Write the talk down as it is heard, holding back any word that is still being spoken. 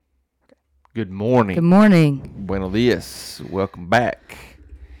Good morning. Good morning. Buenos dias. Welcome back.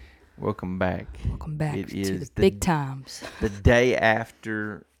 Welcome back It to is the big times. the day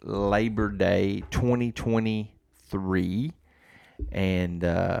after Labor Day 2023. And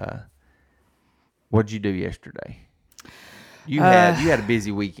what'd you do yesterday? You had a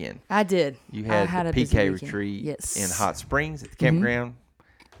busy weekend. I did. You I had a the busy PK weekend. retreat Yes. in Hot Springs at the campground.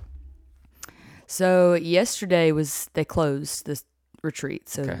 So yesterday they closed this retreat.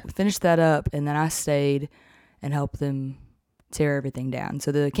 So Okay. we finished that up, and then I stayed and helped them tear everything down.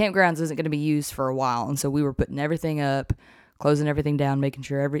 So the campgrounds isn't going to be used for a while, and so we were putting everything up, closing everything down, making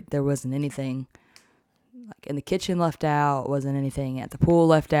sure there wasn't anything like in the kitchen left out, wasn't anything at the pool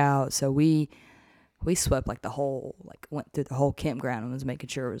left out. So we swept went through the whole campground and was making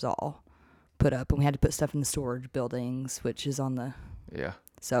sure it was all put up, and we had to put stuff in the storage buildings, which is on the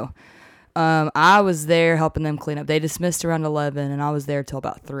So I was there helping them clean up. They dismissed around 11, and I was there till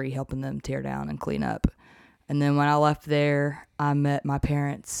about 3 helping them tear down and clean up. And then when I left there, I met my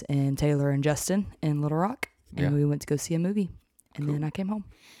parents and Taylor and Justin in Little Rock, and we went to go see a movie. And then I came home,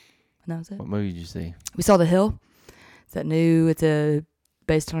 and that was it. What movie did you see? We saw The Hill. It's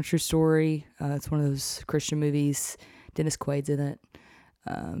based on a true story. It's one of those Christian movies. Dennis Quaid's in it,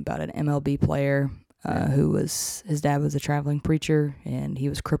 about an MLB player his dad was a traveling preacher, and he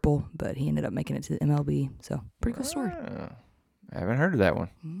was crippled, but he ended up making it to the MLB. So pretty cool story. I haven't heard of that one.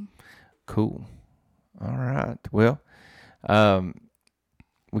 Mm-hmm. Cool. All right. Well, we're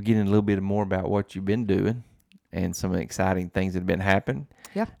getting a little bit more about what you've been doing and some exciting things that have been happening.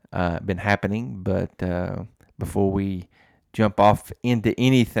 But before we jump off into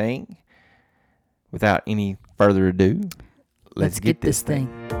anything, without any further ado, let's get this thing.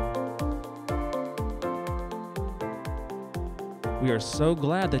 We are so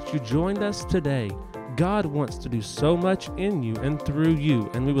glad that you joined us today. God wants to do so much in you and through you,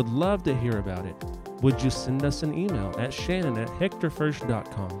 and we would love to hear about it. Would you send us an email at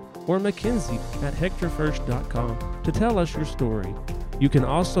shannon@hectorfirst.com or mackenzie@hectorfirst.com to tell us your story? You can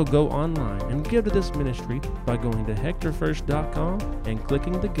also go online and give to this ministry by going to hectorfirst.com and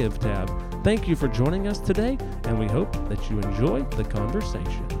clicking the Give tab. Thank you for joining us today, and we hope that you enjoy the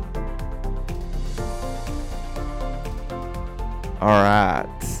conversation. All right.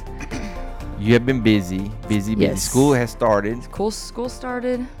 You have been busy. Yes. School has started. School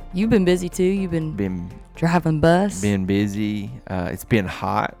started. You've been busy too. You've been driving bus. Been busy. It's been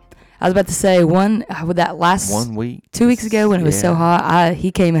hot. I was about to say with that last 1 week, 2 weeks ago when it was so hot.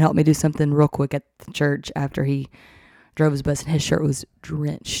 He came and helped me do something real quick at the church after he drove his bus, and his shirt was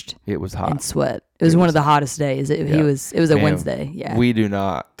drenched. It was hot in sweat. It was one of the hottest days. It was a Wednesday. Yeah. We do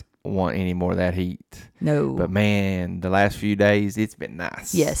not want any more of that heat. No. But man, the last few days, it's been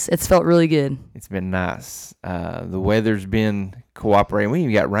nice. Yes, it's felt really good. It's been nice. The weather's been cooperating. We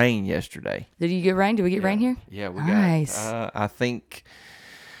even got rain yesterday. Did you get rain? Did we get rain here? Yeah, we nice. got. I think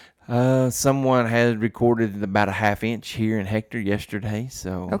someone had recorded about a half inch here in Hector yesterday.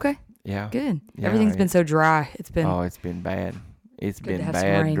 So okay. Yeah. Good. Yeah, Everything's been so dry. It's been bad. It's good been to have some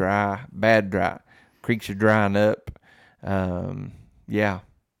rain. bad dry. Creeks are drying up. Yeah.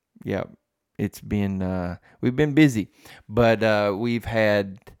 It's been we've been busy, but we've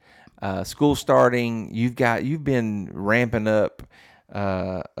had school starting. You've been ramping up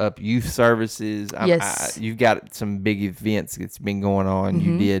youth services. Yes. You've got some big events that's been going on.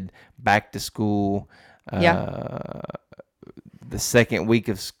 Mm-hmm. You did back to school. The second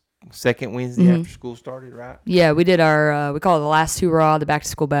Wednesday after school started, right? Yeah, we did our we call it the last hoorah, the back to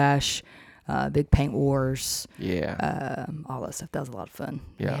school bash. Big paint wars, all that stuff. That was a lot of fun.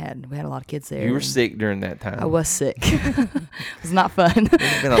 Yeah, we had a lot of kids there. You were sick during that time. I was sick. It was not fun.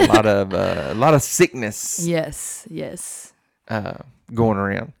 There's been a lot of sickness. Yes. Going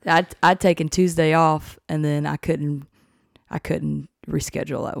around. I'd taken Tuesday off, and then I couldn't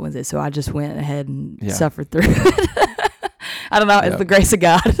reschedule that Wednesday, so I just went ahead and suffered through it. I don't know. It's the grace of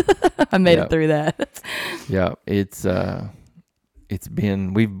God. I made it through that. Yeah, it's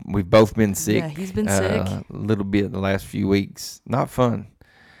been we've both been sick. Yeah, he's been sick a little bit the last few weeks. Not fun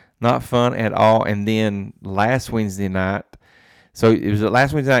at all. And then last Wednesday night, so it was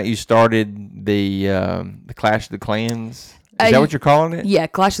last Wednesday night you started the Clash of the Clans. Is that what you're calling it? Yeah,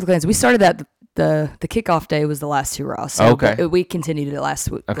 Clash of the Clans. We started that the kickoff day was the last hoorah. So we continued it last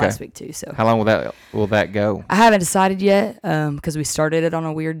week too. So how long will that go? I haven't decided yet because we started it on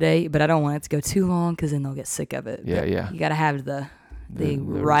a weird date, but I don't want it to go too long because then they'll get sick of it. Yeah. You got to have the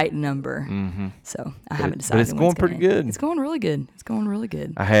right number. Mm-hmm. So I haven't decided. But it's going pretty good. It's going really good.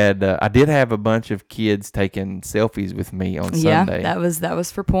 I did have a bunch of kids taking selfies with me on Sunday. Yeah, that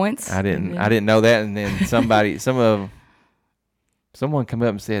was for points. I didn't know that, and then some of someone come up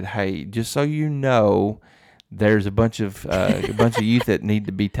and said, "Hey, just so you know, there's a bunch of youth that need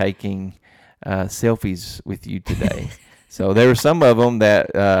to be taking selfies with you today." So there were some of them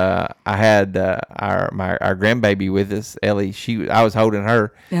that I had our grandbaby with us, Ellie. I was holding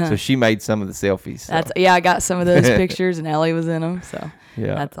her, so she made some of the selfies. So. I got some of those pictures, and Ellie was in them. So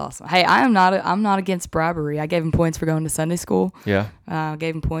yeah, that's awesome. Hey, I'm not against bribery. I gave him points for going to Sunday school. Yeah,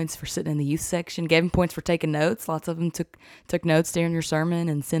 gave him points for sitting in the youth section. Gave him points for taking notes. Lots of them took notes during your sermon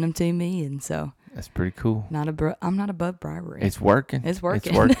and sent them to me, and so that's pretty cool. I'm not above bribery. It's working. It's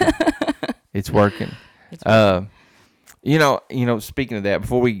working. It's working. It's working. You know. Speaking of that,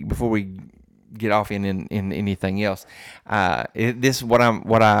 before we get off in anything else, this what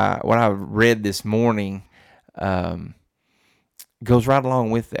I read this morning goes right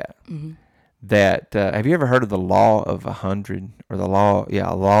along with that. Mm-hmm. That have you ever heard of the law of 100 or a law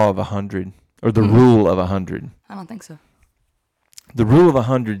of 100 or the rule of 100? I don't think so. The rule of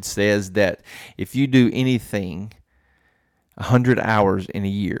 100 says that if you do anything 100 hours in a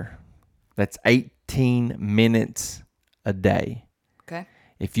year, that's 18 minutes a day. Okay.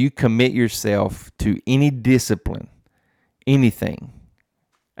 If you commit yourself to any discipline, anything,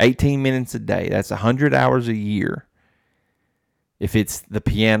 18 minutes a day, that's 100 hours a year. If it's the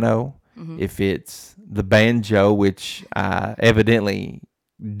piano, if it's the banjo, which I evidently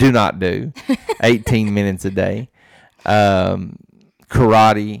do not do, 18 minutes a day, karate,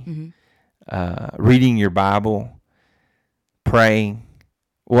 reading your Bible, praying,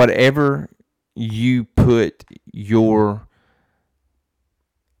 whatever you put your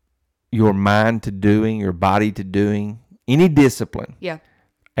mind to doing, your body to doing, any discipline,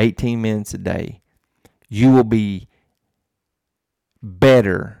 18 minutes a day, you will be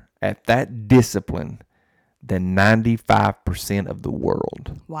better at that discipline than 95% of the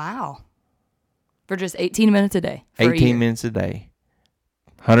world. Wow. For just 18 minutes a day. 18 minutes a day,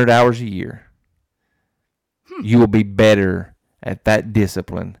 100 hours a year. You will be better at that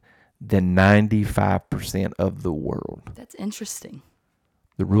discipline than 95% of the world. That's interesting.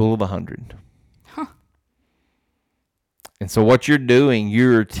 The rule of 100. Huh. And so what you're doing,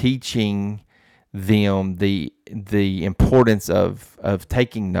 you're teaching them the importance of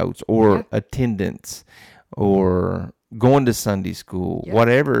taking notes or attendance or going to Sunday school,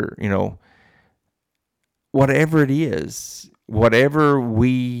 whatever it is, whatever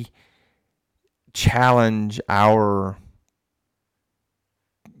we challenge our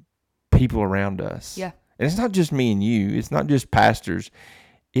people around us. Yeah. And it's not just me and you. It's not just pastors.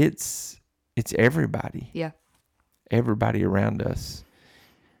 It's everybody. Yeah. Everybody around us.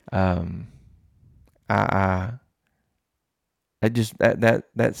 That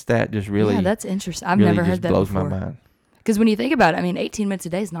stat just really that's interesting. I've really never heard that blows before. my mind. Because when you think about it, I mean, 18 minutes a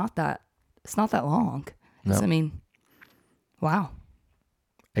day is not that. It's not that long. No. I mean, wow.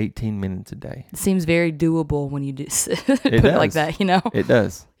 18 minutes a day. It seems very doable when you do put It it like that. It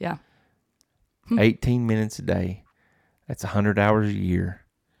does. Yeah. 18 minutes a day. That's 100 hours a year.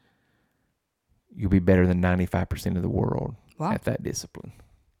 You'll be better than 95% of the world at that discipline.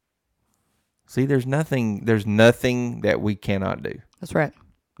 See, there's nothing that we cannot do. That's right.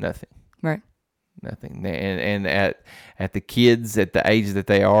 Nothing. Right. Nothing. And at the kids at the age that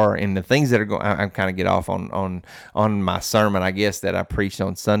they are, and the things that are going, I'm kind of get off on my sermon, I guess, that I preached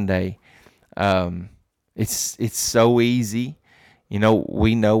on Sunday. It's so easy.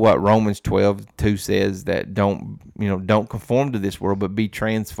 We know what Romans 12:2 says, that don't conform to this world, but be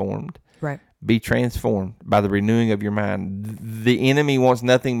transformed. Right. Be transformed by the renewing of your mind. The enemy wants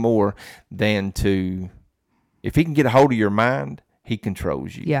nothing more than if he can get a hold of your mind, he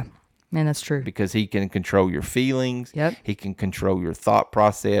controls you. Yeah. Man, that's true. Because he can control your feelings. Yep. He can control your thought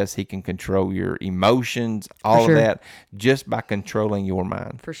process. He can control your emotions, all of that, just by controlling your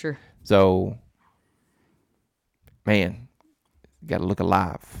mind. For sure. So, man, you got to look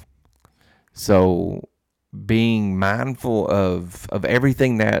alive. So, being mindful of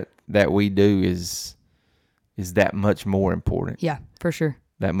everything that we do is that much more important. Yeah, for sure.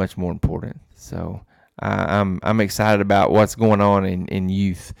 That much more important. So, I'm excited about what's going on in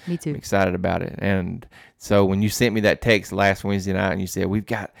youth. Me too. I'm excited about it. And so when you sent me that text last Wednesday night and you said we've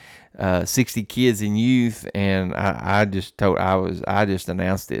got 60 kids in youth, and I just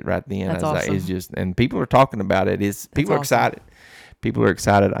announced it right then. That's I was awesome. like, it's just, and people are talking about it. People are excited. People are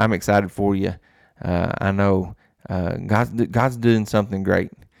excited. I'm excited for you. I know God's doing something great.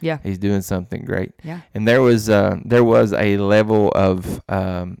 Yeah. He's doing something great. Yeah. And there was a level of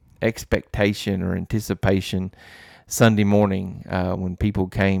expectation or anticipation Sunday morning when people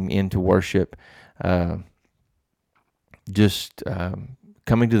came into worship, coming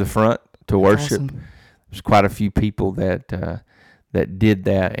to the front to worship. Awesome. There's quite a few people that that did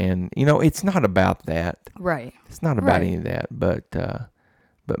that. And it's not about that. Right. It's not about any of that.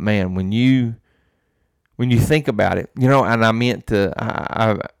 But man, when you think about it, and I meant to,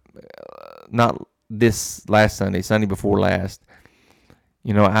 I not this last Sunday before last,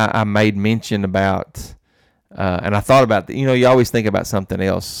 I made mention about, and I thought about you always think about something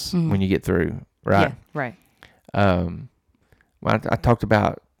else when you get through, right? Yeah, right. I talked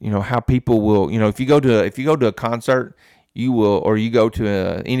about, how people will, if you go to a concert, you will, or you go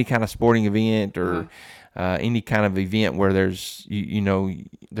to any kind of sporting event or any kind of event where there's,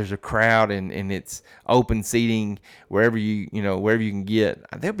 there's a crowd and it's open seating wherever you can get.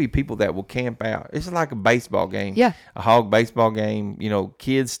 There'll be people that will camp out. It's like a baseball game. Yeah. A hog baseball game,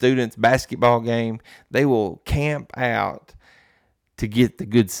 kids, students, basketball game. They will camp out to get the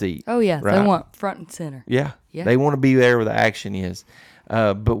good seat. Oh, yeah. Right? They want front and center. Yeah. Yeah. They want to be there where the action is.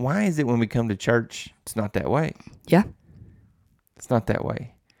 But why is it when we come to church, it's not that way? Yeah. It's not that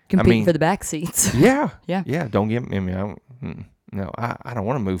way. Competing for the back seats. Yeah. Yeah. Yeah. Don't get me. I don't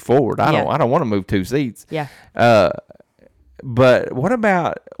want to move forward. I don't want to move 2 seats. Yeah. But what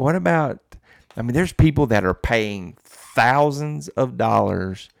about? There's people that are paying thousands of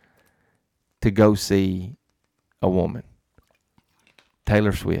dollars to go see a woman.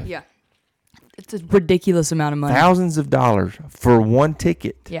 Taylor Swift. Yeah. It's a ridiculous amount of money. Thousands of dollars for one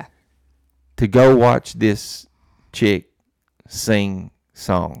ticket. Yeah. To go watch this chick sing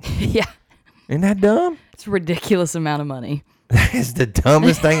songs. Yeah. Isn't that dumb? It's a ridiculous amount of money. That is the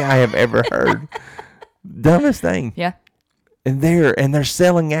dumbest thing I have ever heard. Dumbest thing. Yeah. And they're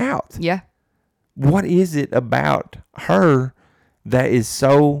selling out. Yeah. What is it about her that is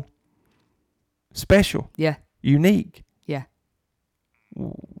so special? Yeah. Unique? Yeah.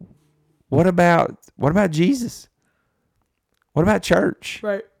 What about Jesus? What about church?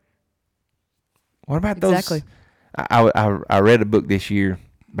 Right. What about those? Exactly. I read a book this year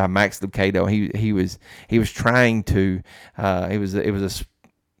by Max Lucado. He was trying to it was a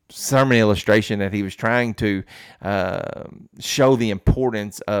sermon illustration that he was trying to show the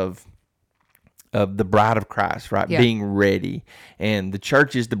importance of the bride of Christ, right? Yeah. Being ready, and the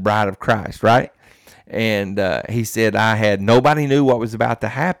church is the bride of Christ, right? And he said nobody knew what was about to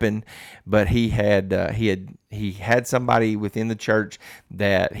happen, but he had somebody within the church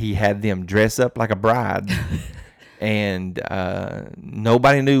that he had them dress up like a bride. And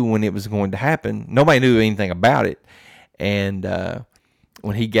nobody knew when it was going to happen. Nobody knew anything about it. And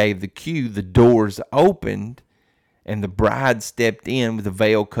when he gave the cue, the doors opened, and the bride stepped in with a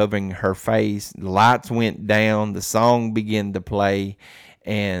veil covering her face. The lights went down. The song began to play,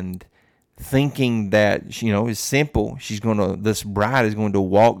 and thinking that it's simple. This bride is going to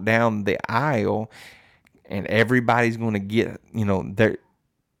walk down the aisle, and everybody's going to get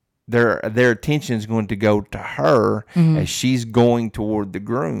their attention is going to go to her as she's going toward the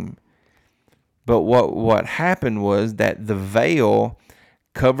groom. But what happened was that the veil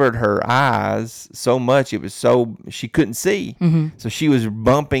covered her eyes so much she couldn't see. So she was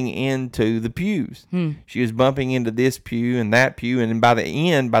bumping into the pews. She was bumping into this pew and that pew, and by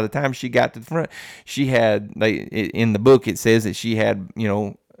the time she got to the front, in the book it says that she had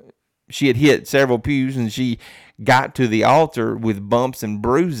hit several pews, and she got to the altar with bumps and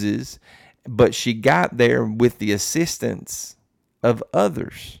bruises, but she got there with the assistance of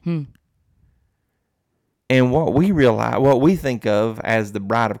others. And what we think of as the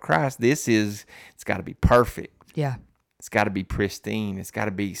bride of Christ, it's got to be perfect. Yeah. It's got to be pristine. It's got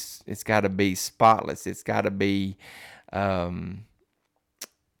to be spotless. It's got to be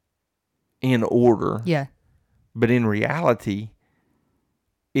in order. Yeah. But in reality,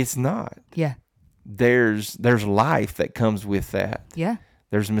 it's not. Yeah. There's life that comes with that. Yeah.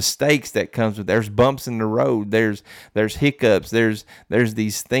 There's mistakes that comes with. There's bumps in the road. There's hiccups. There's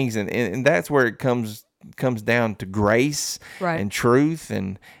these things, and that's where it comes down to grace, right, and truth,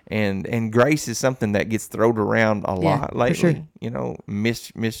 and grace is something that gets thrown around a lot lately. For sure.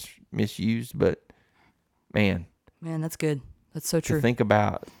 Misused, but man, that's good. That's so true. To think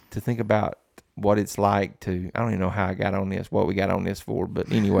about what it's like to, I don't even know how I got on this, what we got on this for,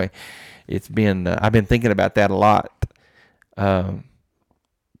 but anyway, it's been, I've been thinking about that a lot.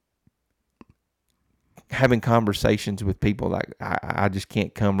 Having conversations with people like, I just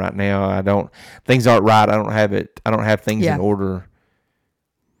can't come right now. Things aren't right. I don't have things in order.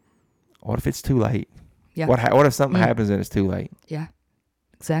 What if it's too late? Yeah. What if something happens and it's too late? Yeah,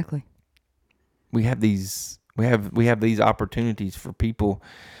 exactly. We have these opportunities for people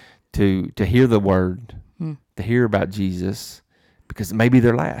to hear the word, to hear about Jesus, because it may be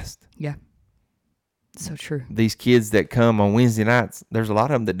their last. Yeah. So true. These kids that come on Wednesday nights, there's a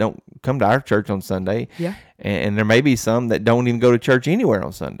lot of them that don't come to our church on Sunday. Yeah. And there may be some that don't even go to church anywhere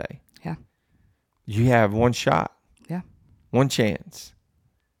on Sunday. Yeah. You have one shot. Yeah. One chance.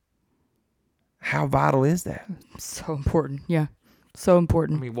 How vital is that? So important. Yeah. So I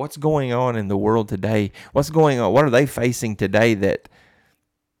important. mean, what's going on in the world today? What's going on? What are they facing today that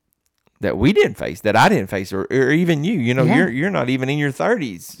we didn't face, that I didn't face, or even you? You know, Yeah. you're not even in your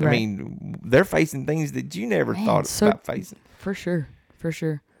 30s. Right. I mean, they're facing things that you never Man, thought so- about facing. For sure. For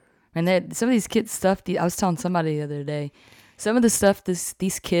sure. And that some of these kids stuff, I was telling somebody the other day, some of the stuff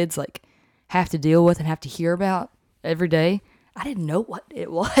these kids like have to deal with and have to hear about every day, I didn't know what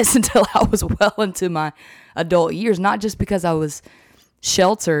it was until I was well into my adult years. Not just because I was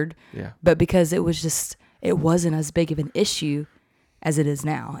sheltered, Yeah. but because it wasn't as big of an issue as it is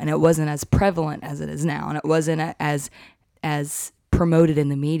now, and it wasn't as prevalent as it is now, and it wasn't as promoted in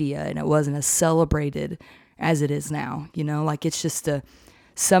the media, and it wasn't as celebrated as it is now. You know, like it's just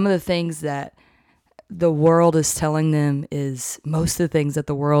some of the things that the world is telling them is most of the things that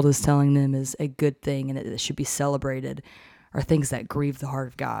the world is telling them is a good thing and it should be celebrated are things that grieve the heart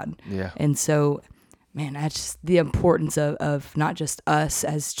of God. Yeah. And so, man, that's just the importance of not just us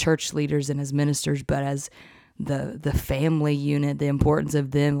as church leaders and as ministers, but as the family unit, the importance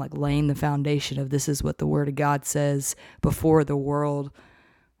of them like laying the foundation of this is what the Word of God says before the world,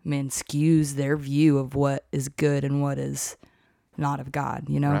 man, skews their view of what is good and what is not of God,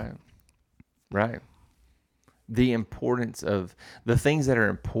 you know? Right. Right. The importance of the things that are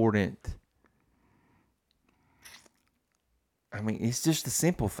important. I mean, it's just the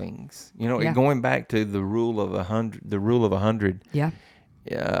simple things, you know. Yeah. Going back to the rule of 100, the rule of 100. Yeah.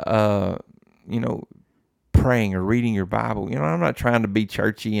 You know, praying or reading your Bible. You know, I'm not trying to be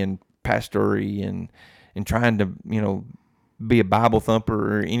churchy and pastory and trying to, you know, be a Bible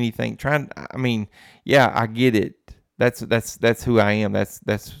thumper or anything. I mean, yeah, I get it. That's who I am.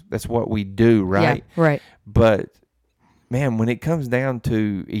 That's what we do, right? Yeah, right. But man, when it comes down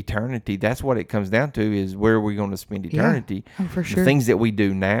to eternity, that's what it comes down to is where we're going to spend eternity. Oh, for The sure. things that we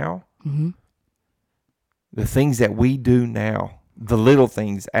do now, Mm-hmm. the things that we do now, the little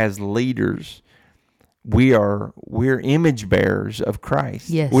things as leaders, we're image bearers of Christ.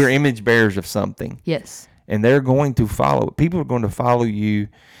 Yes. We're image bearers of something. Yes. And they're going to follow. People are going to follow you.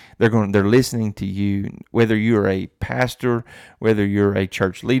 They're listening to you, whether you're a pastor, whether you're a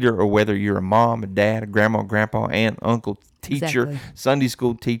church leader, or whether you're a mom, a dad, a grandma, grandpa, aunt, uncle, teacher, Exactly. Sunday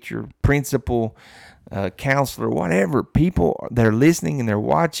school teacher, principal, counselor, whatever. People, they're listening and they're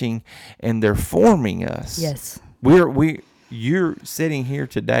watching and they're forming us. Yes. You're sitting here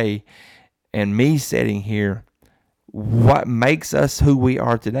today and me sitting here. What makes us who we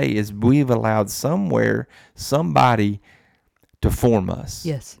are today is we've allowed somebody to form us.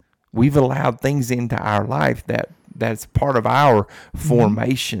 Yes. We've allowed things into our life that's part of our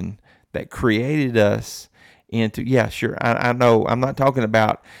formation that created us into. Yeah, sure. I know. I'm not talking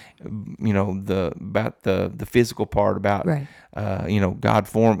about, you know, the physical part about, Right. you know, God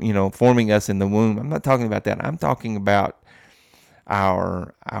forming us in the womb. I'm not talking about that. I'm talking about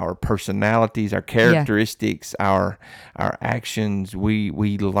our personalities, our characteristics, our actions. We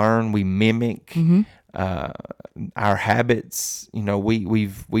learn, we mimic. Mm-hmm. Our habits. You know,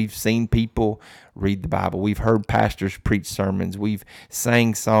 we've seen people read the Bible. We've heard pastors preach sermons. We've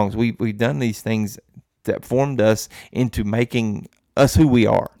sang songs. We've done these things that formed us into making us who we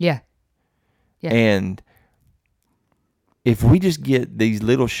are. Yeah. Yeah. And if we just get these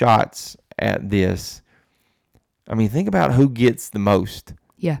little shots at this, I mean, think about who gets the most.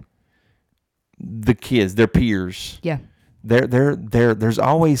 Yeah. The kids, their peers. Yeah. There's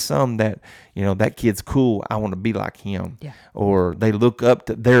always some that, you know, that kid's cool. I want to be like him. Yeah. Or they look up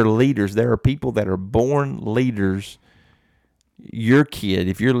to their leaders. There are people that are born leaders. Your kid,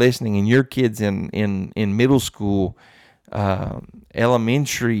 if you're listening, and your kid's in middle school,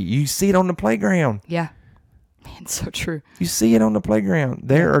 elementary, you see it on the playground. Yeah. Man, so true. You see it on the playground.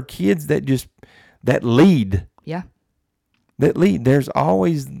 There are kids that lead. Yeah. That lead. There's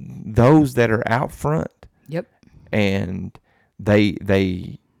always those that are out front. Yep. And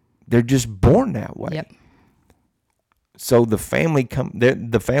they're just born that way. Yep. So the family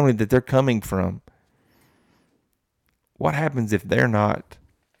that they're coming from, what happens if they're not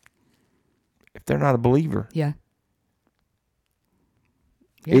a believer? Yeah.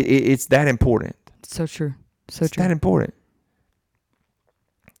 It's that important. So true. So It's true. that important.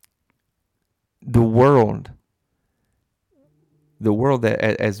 The world that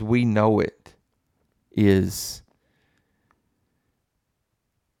as we know it is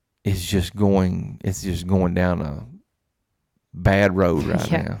just going down a bad road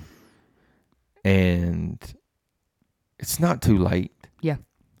right Yeah. now. And it's not too late.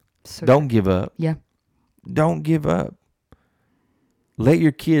 So Don't give up. Yeah. Don't give up. Let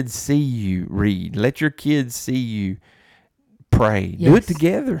your kids see you read. Let your kids see you pray. Do it Yes.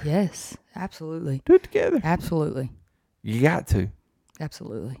 together. Yes, absolutely. Do it together. Absolutely. You got to.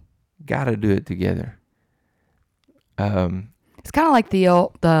 Absolutely. Got to do it together. It's kind of like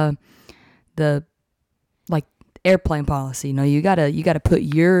the like airplane policy. You know, you gotta put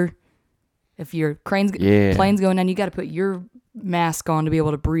if your plane's going down, you gotta put your mask on to be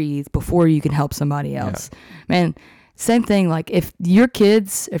able to breathe before you can help somebody else. Man, same thing. Like if you're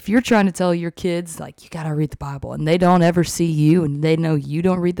trying to tell your kids like you gotta read the Bible, and they don't ever see you, and they know you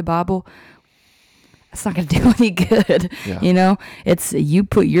don't read the Bible, it's not going to do any good. Yeah. You know, it's you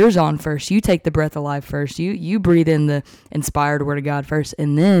put yours on first. You take the breath of life first. You breathe in the inspired word of God first,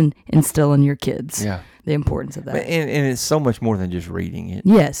 and then instill in your kids the importance of that. And it's so much more than just reading it.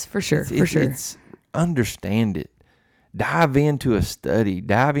 Yes, for sure. It's understand it. Dive into a study.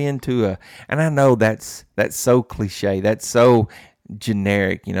 And I know that's so cliche. That's so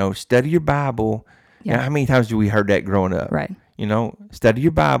generic. You know, study your Bible. Yeah. You know, how many times do we heard that growing up? Right. You know, study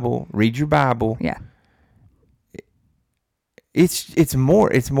your Bible, read your Bible. Yeah. It's more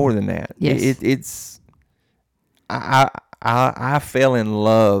than that. Yes. I fell in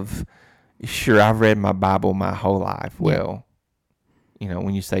love. Sure, I've read my Bible my whole life. Well, you know,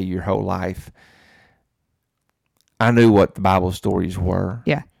 when you say your whole life, I knew what the Bible stories were.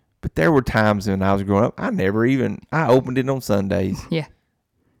 Yeah. But there were times when I was growing up, I opened it on Sundays. Yeah.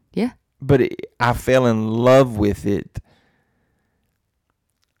 Yeah. But I fell in love with it.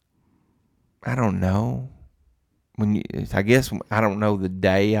 I don't know. I guess I don't know the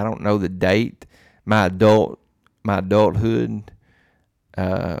day. I don't know the date. My adulthood.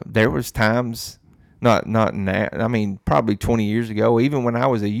 There was times, not now. I mean, probably 20 years ago, even when I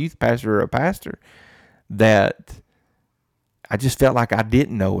was a youth pastor or a pastor, that I just felt like I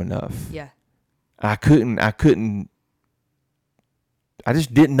didn't know enough. Yeah. I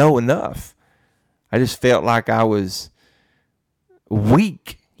just didn't know enough. I just felt like I was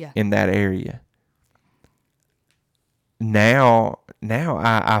weak in that area. Now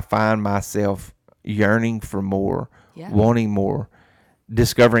I find myself yearning for more, wanting more,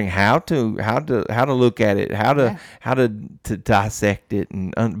 discovering how to look at it, how to dissect it,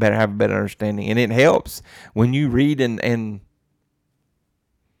 and have a better understanding. And it helps when you read and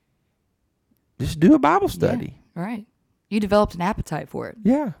just do a Bible study. Yeah, right. You developed an appetite for it.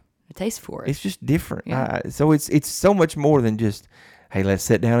 Yeah. A taste for it. It's just different. Yeah. So it's so much more than just, hey, let's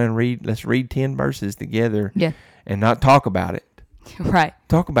sit down and read. Let's read 10 verses together. Yeah. And not talk about it. Right.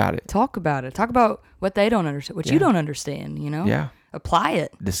 Talk about it. Talk about it. Talk about what they don't understand, what you don't understand, you know? Yeah. Apply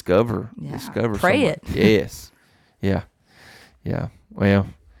it. Discover. Yeah. Discover. Pray it. Yes. Yeah. Yeah. Well,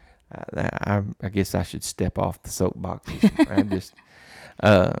 I guess I should step off the soapbox. I just,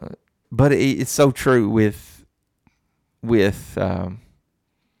 but it's so true with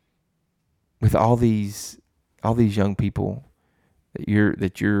all these young people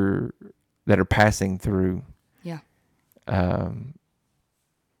that are passing through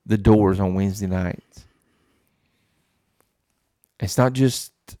the doors on Wednesday nights. It's not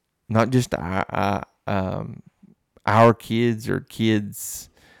just our kids or kids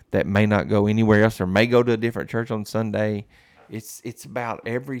that may not go anywhere else or may go to a different church on Sunday. It's about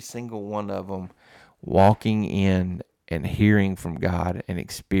every single one of them walking in and hearing from God and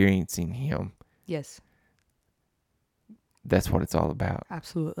experiencing Him. Yes. That's what it's all about.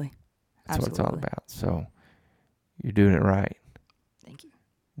 Absolutely. That's what it's all about. So you're doing it right. Thank you.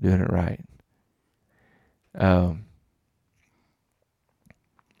 Doing it right.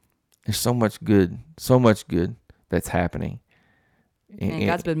 There's so much good that's happening. And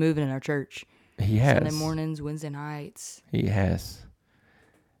God's been moving in our church. He has. Sunday mornings, Wednesday nights. He has.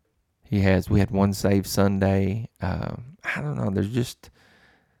 We had one saved Sunday. I don't know.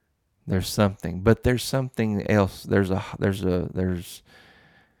 There's something, but there's something else. There's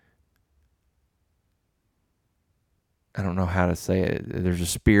I don't know how to say it. There's a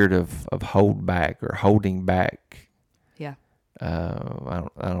spirit of hold back or holding back. Yeah. I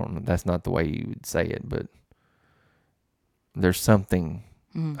don't know. That's not the way you would say it, but there's something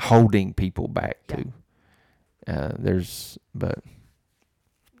holding people back too. But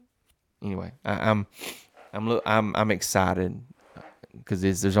anyway, I'm excited because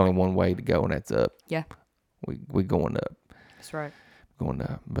there's only one way to go, and that's up. Yeah. We going up. That's right. Going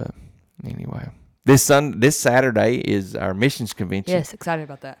up, but anyway. This Saturday is our missions convention. Yes, excited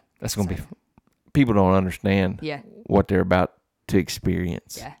about that. That's going to be, people don't understand what they're about to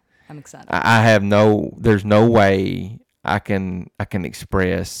experience. Yeah, I'm excited. There's no way I can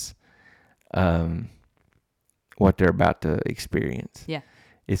express what they're about to experience. Yeah.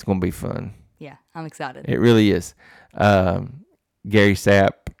 It's going to be fun. Yeah, I'm excited. It really is. Gary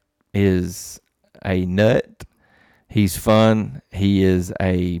Sapp is a nut. He's fun. He is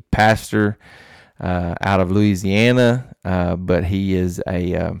a pastor out of Louisiana, but he is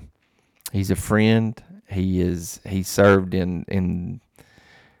he's a friend. He served in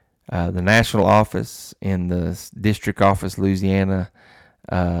the national office, in the district office, Louisiana,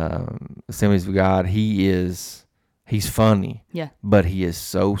 Assemblies of God. He's funny. Yeah. But he is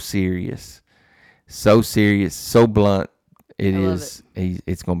so serious, so blunt.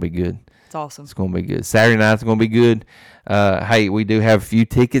 It's going to be good. It's awesome. It's going to be good. Saturday night's going to be good. Hey, we do have a few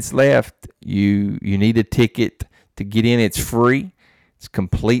tickets left. You need a ticket to get in. It's free. It's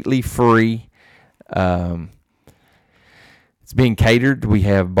completely free. It's being catered. We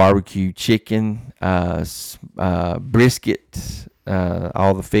have barbecue chicken, brisket,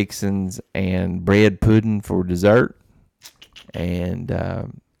 all the fixings, and bread pudding for dessert. And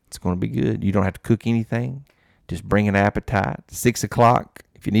it's going to be good. You don't have to cook anything. Just bring an appetite. 6 o'clock.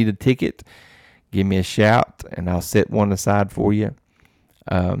 If you need a ticket, give me a shout, and I'll set one aside for you.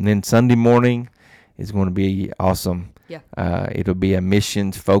 Then Sunday morning is going to be awesome. Yeah. It'll be a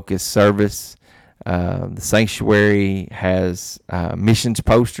missions-focused service. The sanctuary has missions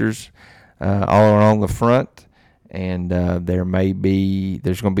posters all along the front, and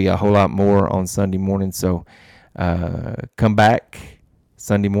there's going to be a whole lot more on Sunday morning. So come back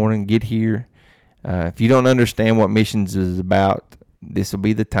Sunday morning, get here. If you don't understand what missions is about, this will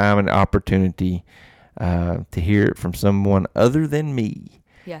be the time and opportunity to hear it from someone other than me.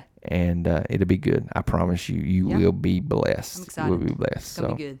 Yeah. And it'll be good. I promise you, you will be blessed. I'm excited. You will be blessed. It's going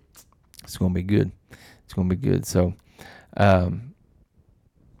to be good. It's going to be good. It's going to be good. So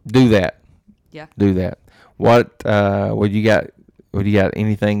do that. Yeah. Do that. What you got? What do you got?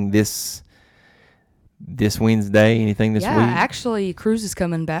 Anything this Wednesday? Anything this week? Yeah, actually, Cruz is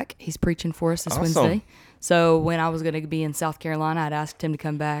coming back. He's preaching for us this Awesome. Wednesday. So when I was going to be in South Carolina, I'd asked him to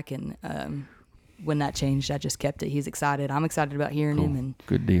come back, and when that changed, I just kept it. He's excited. I'm excited about hearing him, and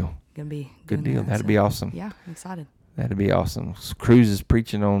good deal. gonna be Good doing deal. that, That'd so, be awesome. Yeah, I'm excited. That'd be awesome. Cruz is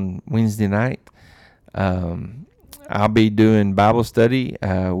preaching on Wednesday night. I'll be doing Bible study.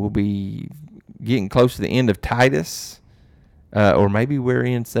 We'll be getting close to the end of Titus, or maybe we're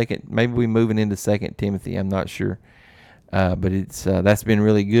in second. Maybe we're moving into 2 Timothy. I'm not sure, but it's that's been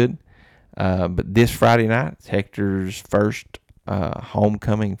really good. But this Friday night, it's Hector's first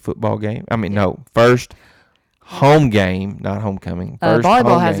homecoming football game. First home game, not homecoming. First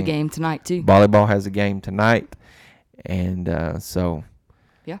volleyball home has a game tonight too. Volleyball has a game tonight, and so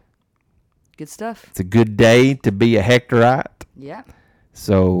yeah, good stuff. it's a good day to be a Hectorite. Yeah,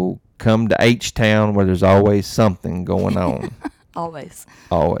 So come to H-Town, where there's always something going on. always.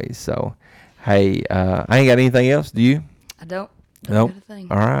 Always. So, hey, I ain't got anything else. Do you? I don't. Nope. Got a thing.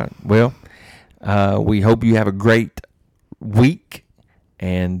 All right. Well, we hope you have a great week,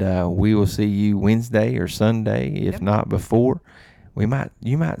 and we will see you Wednesday or Sunday, if not before.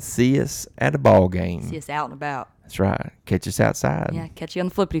 You might see us at a ball game. See us out and about. That's right. Catch us outside. Yeah, catch you on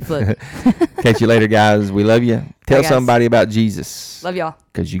the flippity flip. Catch you later, guys. We love you. Tell guys. somebody about Jesus. Love y'all.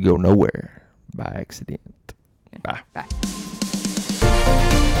 Because you go nowhere by accident. Bye. Bye.